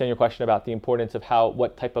if I understand your question about the importance of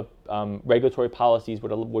what type of regulatory policies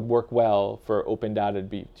would work well for open data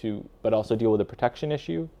but also deal with the protection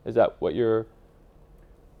issue, is that what you're?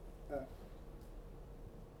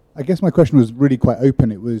 I guess my question was really quite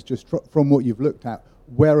open. It was just from what you've looked at,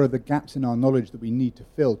 where are the gaps in our knowledge that we need to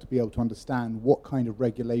fill to be able to understand what kind of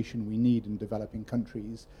regulation we need in developing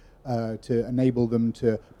countries to enable them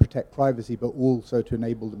to protect privacy, but also to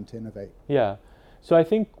enable them to innovate? Yeah. So I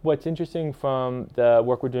think what's interesting from the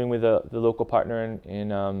work we're doing with the local partner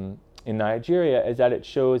in Nigeria is that it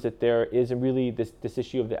shows that there is really this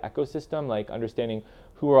issue of the ecosystem, like understanding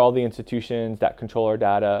who are all the institutions that control our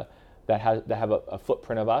data, that have a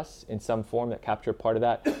footprint of us in some form, that capture part of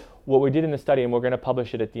that. What we did in the study, and we're going to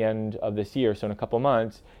publish it at the end of this year, so in a couple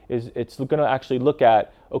months, is it's going to actually look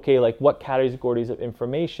at, okay, like what categories of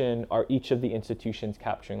information are each of the institutions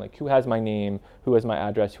capturing? Like who has my name, who has my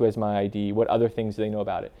address, who has my ID, what other things do they know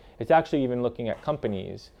about it? It's actually even looking at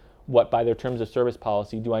companies. What, by their terms of service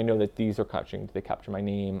policy, do I know that these are capturing? Do they capture my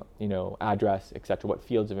name, address, et cetera? What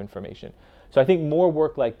fields of information? So I think more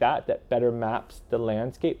work like that better maps the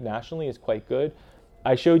landscape nationally is quite good.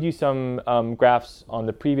 I showed you some graphs on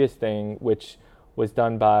the previous thing, which was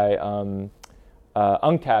done by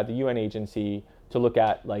UNCTAD, the UN agency, to look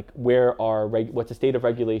at like what's the state of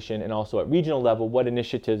regulation, and also at regional level, what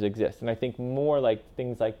initiatives exist. And I think more like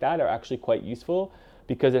things like that are actually quite useful,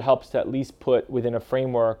 because it helps to at least put within a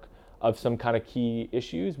framework of some kind of key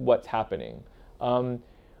issues what's happening.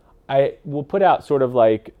 I will put out sort of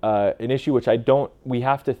like an issue which we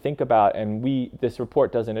have to think about, and this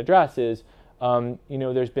report doesn't address, is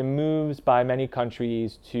there's been moves by many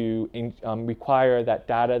countries to require that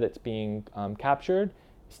data that's being captured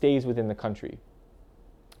stays within the country.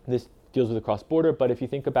 This deals with the cross-border, but if you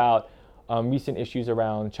think about recent issues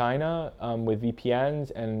around China with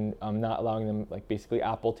VPNs and not allowing them, like basically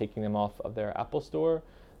Apple taking them off of their Apple store,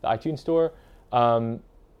 the iTunes store,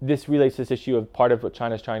 this relates to this issue of part of what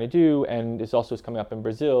China's trying to do, and this also is coming up in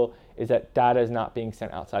Brazil, is that data is not being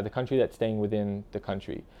sent outside the country, that's staying within the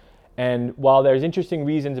country. And while there's interesting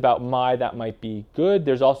reasons about why that might be good,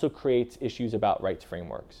 there's also creates issues about rights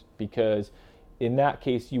frameworks, because in that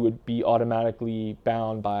case, you would be automatically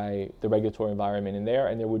bound by the regulatory environment in there,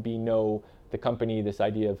 and there would be the company, this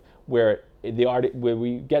idea of where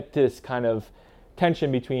we get this kind of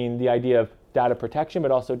tension between the idea of data protection,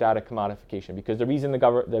 but also data commodification, because the reason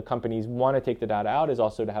the companies want to take the data out is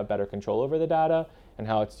also to have better control over the data and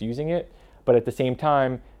how it's using it. But at the same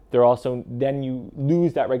time, then you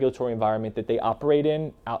lose that regulatory environment that they operate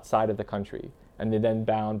in outside of the country, and they're then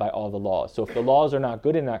bound by all the laws. So if the laws are not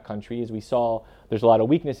good in that country, as we saw, there's a lot of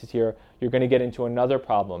weaknesses here, you're going to get into another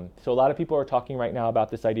problem. So a lot of people are talking right now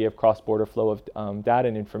about this idea of cross-border flow of data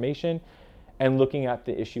and information, and looking at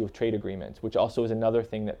the issue of trade agreements, which also is another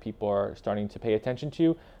thing that people are starting to pay attention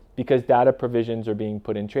to, because data provisions are being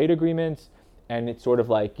put in trade agreements, and it's sort of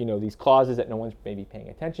like, these clauses that no one's maybe paying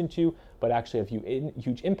attention to, but actually have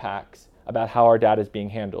huge impacts about how our data is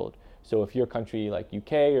being handled. So if your country like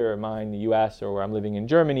UK or mine, the US, or where I'm living in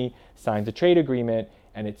Germany, signs a trade agreement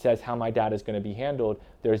and it says how my data is going to be handled,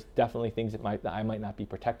 there's definitely things that I might not be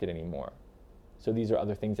protected anymore. So these are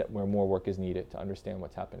other things where more work is needed to understand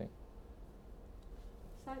what's happening.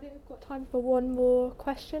 So I think we've got time for one more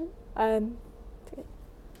question. I'm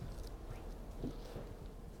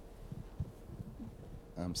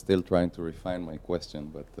still trying to refine my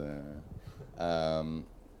question, but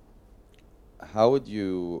how would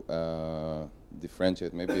you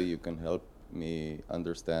differentiate? Maybe you can help me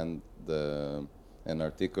understand and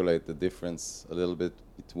articulate the difference a little bit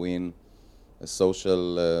between a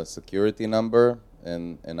social security number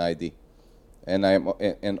and an ID. And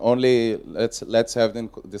only let's have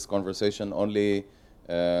this conversation only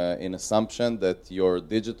in assumption that your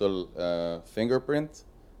digital fingerprint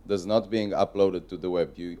does not being uploaded to the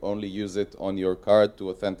web. You only use it on your card to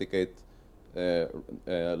authenticate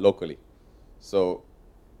locally. So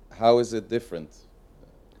how is it different?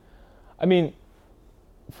 I mean,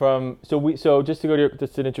 so just to go to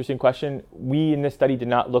that's an interesting question. We in this study did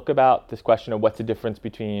not look about this question of what's the difference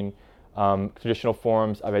between traditional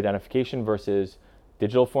forms of identification versus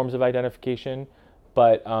digital forms of identification.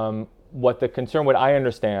 But what I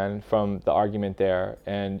understand from the argument there,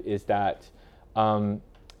 and is that,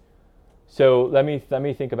 so let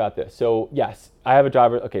me think about this. So yes, I have a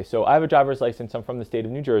driver's license. I'm from the state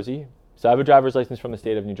of New Jersey. So I have a driver's license from the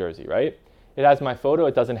state of New Jersey, right? It has my photo.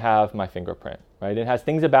 It doesn't have my fingerprint, right? It has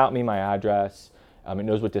things about me, my address. It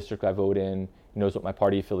knows what district I vote in. It knows what my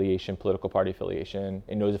party affiliation, political party affiliation.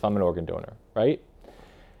 It knows if I'm an organ donor, right?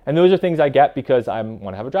 And those are things I get because I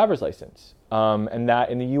want to have a driver's license. And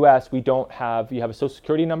that in the US, you have a social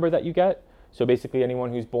security number that you get. So basically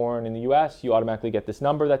anyone who's born in the US, you automatically get this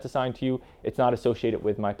number that's assigned to you. It's not associated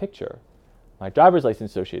with my picture. My driver's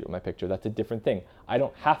license is associated with my picture. That's a different thing. I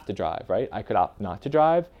don't have to drive, right? I could opt not to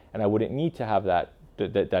drive, and I wouldn't need to have that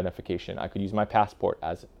identification. I could use my passport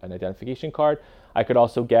as an identification card. I could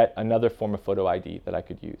also get another form of photo ID that I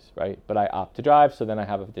could use, right? But I opt to drive, so then I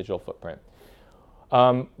have a digital footprint.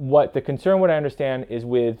 What I understand is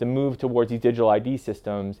with the move towards these digital ID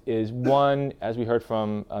systems is one, as we heard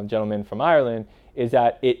from a gentleman from Ireland, is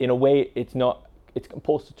that in a way it's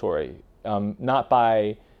compulsory, not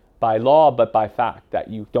by law, but by fact, that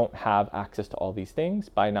you don't have access to all these things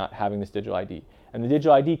by not having this digital ID. And the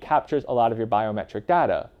digital ID captures a lot of your biometric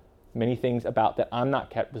data. Many things about that I'm not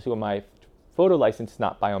kept, so my photo license is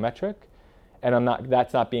not biometric, and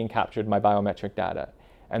that's not being captured my biometric data.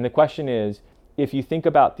 And the question is, if you think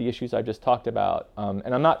about the issues I just talked about,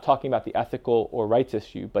 and I'm not talking about the ethical or rights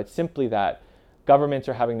issue, but simply that governments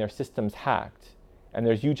are having their systems hacked, and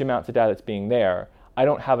there's huge amounts of data that's being there. I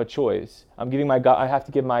don't have a choice. I have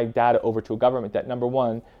to give my data over to a government that, number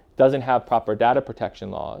one, doesn't have proper data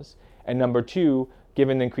protection laws, and number two,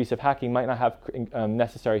 given the increase of hacking, might not have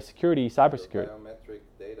necessary security, cybersecurity.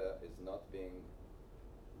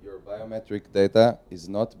 Your biometric data is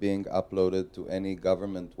not being uploaded to any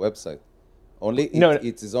government website.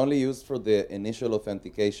 It is only used for the initial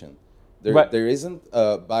authentication. There isn't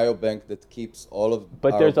a biobank that keeps all of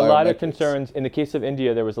But our there's a lot of biometrics. concerns. In the case of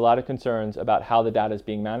India, there was a lot of concerns about how the data is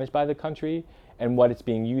being managed by the country and what it's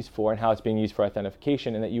being used for and how it's being used for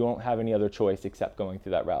authentication, and that you won't have any other choice except going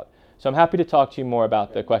through that route. So I'm happy to talk to you more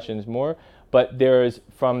about the questions more, but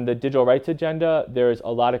from the digital rights agenda, there's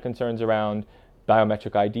a lot of concerns around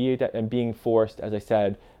biometric ID and being forced, as I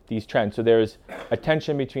said, these trends. So there's a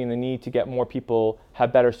tension between the need to get more people,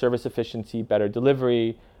 have better service efficiency, better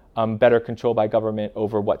delivery, better control by government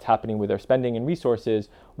over what's happening with their spending and resources,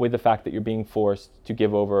 with the fact that you're being forced to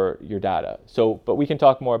give over your data. So, but we can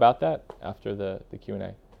talk more about that after the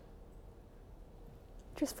Q&A.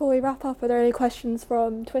 Just before we wrap up, are there any questions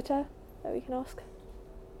from Twitter that we can ask?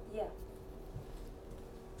 Yeah.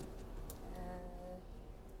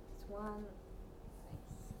 There's one.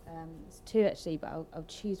 There's two actually, but I'll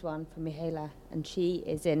choose one from Mihaela, and she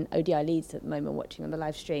is in ODI Leeds at the moment, watching on the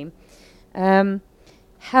live stream.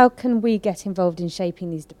 How can we get involved in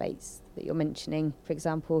shaping these debates that you're mentioning? For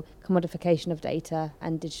example, commodification of data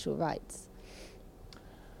and digital rights.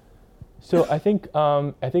 So I think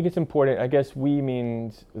it's important. I guess we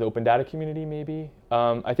means the open data community, maybe.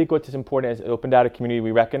 I think what's important is the open data community.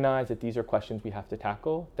 We recognize that these are questions we have to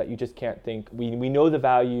tackle. That you just can't think. We know the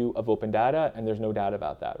value of open data, and there's no doubt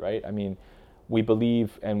about that, right? I mean, we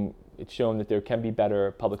believe, and it's shown that there can be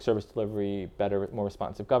better public service delivery, better, more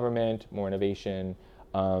responsive government, more innovation,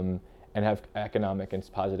 and have economic and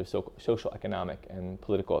positive social, economic, and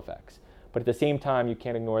political effects. But at the same time, you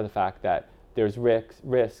can't ignore the fact that there's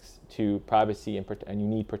risks to privacy and you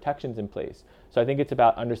need protections in place. So I think it's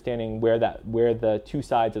about understanding where the two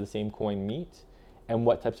sides of the same coin meet and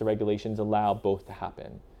what types of regulations allow both to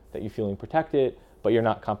happen. That you're feeling protected, but you're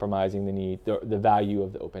not compromising the value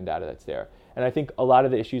of the open data that's there. And I think a lot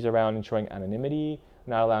of the issues around ensuring anonymity,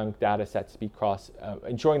 not allowing data sets to be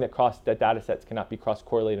ensuring that data sets cannot be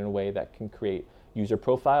cross-correlated in a way that can create user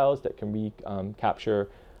profiles that can capture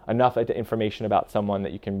enough information about someone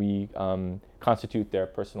that you can reconstitute their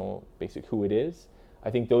personal basic who it is. I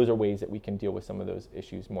think those are ways that we can deal with some of those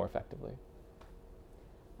issues more effectively.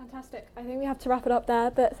 Fantastic. I think we have to wrap it up there,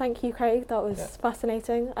 but thank you, Craig. That was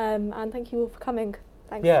fascinating, and thank you all for coming.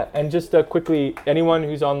 Thanks. Yeah, and just quickly, anyone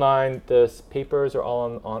who's online, the papers are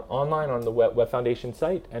all online on the Web Foundation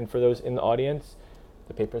site, and for those in the audience,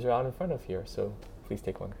 the papers are out in front of here, so please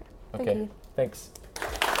take one. Thank you. Thanks.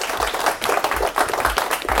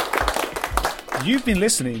 You've been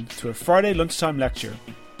listening to a Friday Lunchtime Lecture,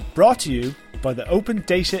 brought to you by the Open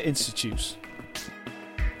Data Institute.